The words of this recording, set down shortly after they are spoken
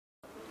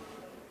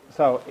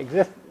So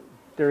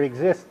there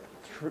exist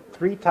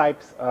three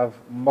types of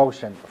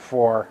motion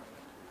for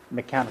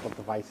mechanical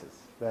devices.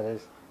 That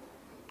is,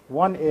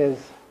 one is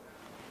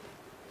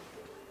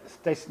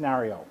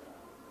stationario.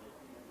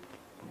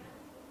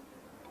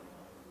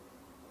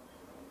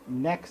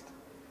 Next,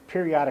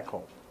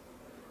 periodical,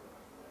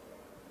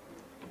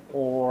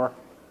 or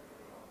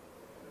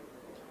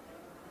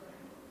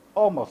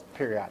almost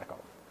periodical.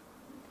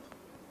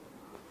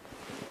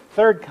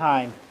 Third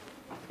kind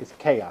is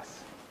chaos.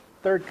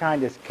 Third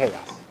kind is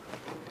chaos.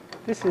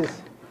 This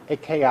is a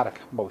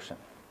chaotic motion,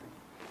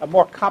 a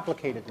more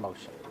complicated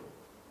motion,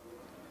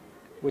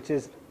 which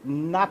is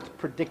not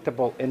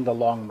predictable in the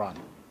long run.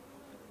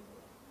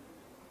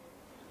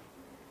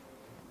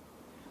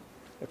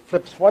 It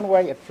flips one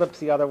way, it flips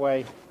the other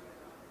way.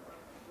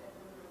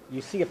 You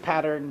see a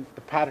pattern,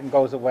 the pattern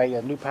goes away,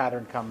 a new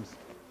pattern comes.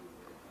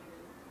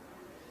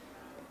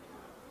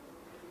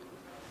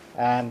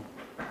 And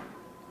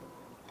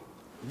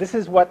this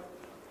is what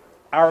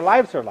our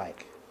lives are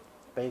like.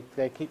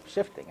 They keep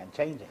shifting and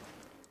changing.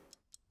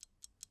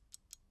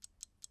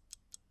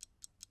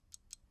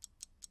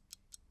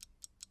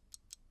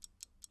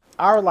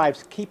 Our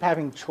lives keep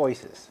having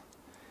choices.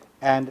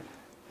 And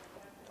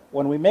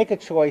when we make a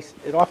choice,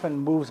 it often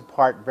moves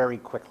apart very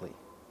quickly.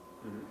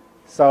 Mm-hmm.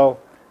 So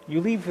you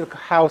leave the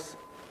house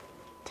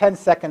 10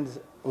 seconds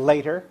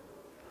later,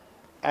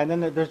 and then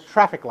there's a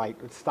traffic light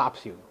that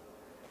stops you.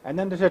 And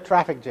then there's a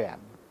traffic jam.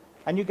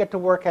 And you get to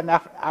work an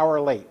hour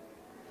late.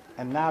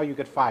 And now you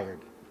get fired.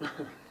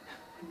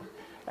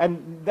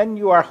 And then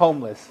you are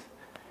homeless.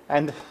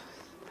 And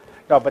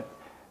no, but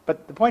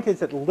the point is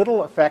that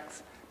little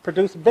effects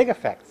produce big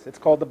effects. It's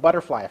called the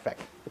butterfly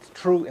effect. It's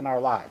true in our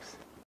lives.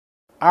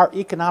 Our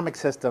economic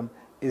system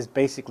is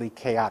basically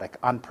chaotic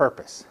on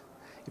purpose.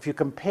 If you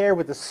compare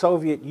with the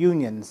Soviet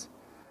Union's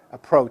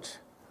approach,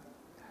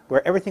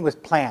 where everything was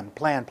planned,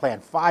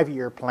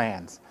 5-year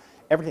plans,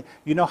 everything,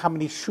 you know how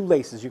many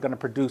shoelaces you're going to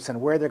produce and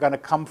where they're going to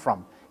come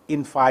from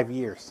in 5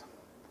 years.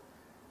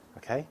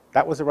 Okay?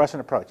 That was the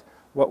Russian approach.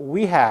 What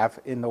we have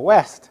in the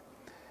West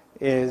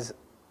is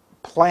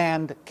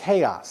planned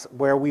chaos,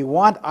 where we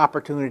want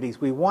opportunities.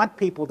 We want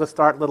people to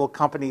start little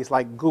companies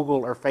like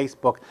Google or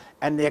Facebook,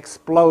 and they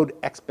explode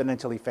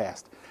exponentially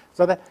fast.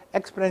 So that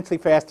exponentially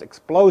fast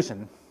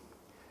explosion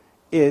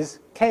is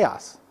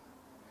chaos.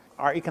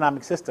 Our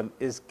economic system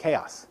is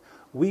chaos.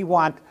 We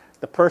want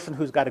the person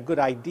who's got a good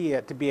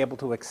idea to be able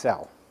to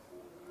excel.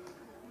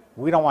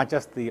 We don't want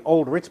just the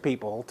old rich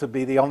people to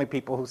be the only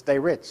people who stay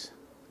rich.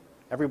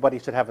 Everybody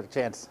should have a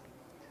chance.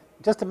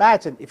 Just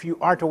imagine if you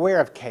aren't aware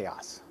of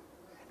chaos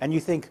and you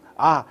think,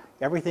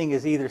 everything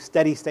is either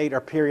steady state or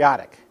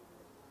periodic.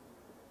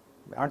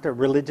 Aren't there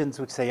religions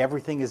which say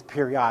everything is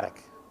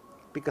periodic?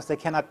 Because they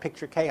cannot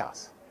picture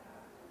chaos.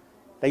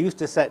 They used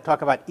to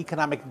talk about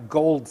economic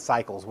gold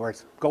cycles, where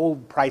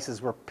gold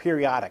prices were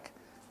periodic.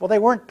 Well, they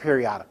weren't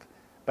periodic,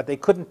 but they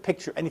couldn't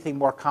picture anything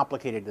more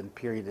complicated than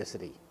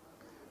periodicity.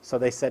 So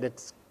they said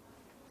it's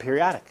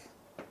periodic.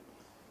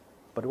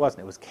 But it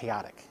wasn't, it was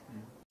chaotic.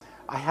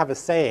 I have a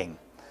saying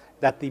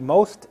that the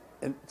most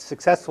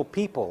successful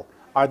people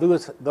are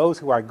those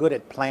who are good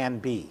at plan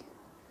B,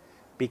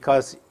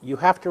 because you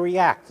have to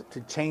react to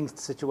changed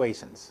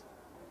situations.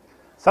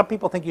 Some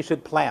people think you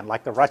should plan,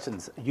 like the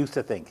Russians used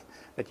to think,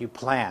 that you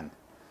plan.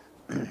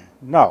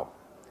 No.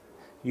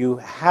 You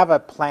have a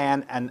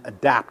plan and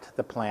adapt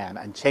the plan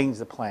and change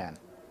the plan.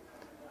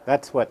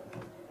 That's what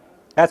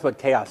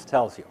chaos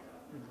tells you.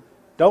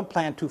 Don't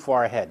plan too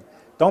far ahead.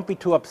 Don't be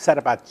too upset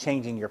about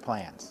changing your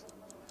plans.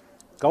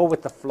 Go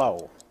with the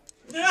flow.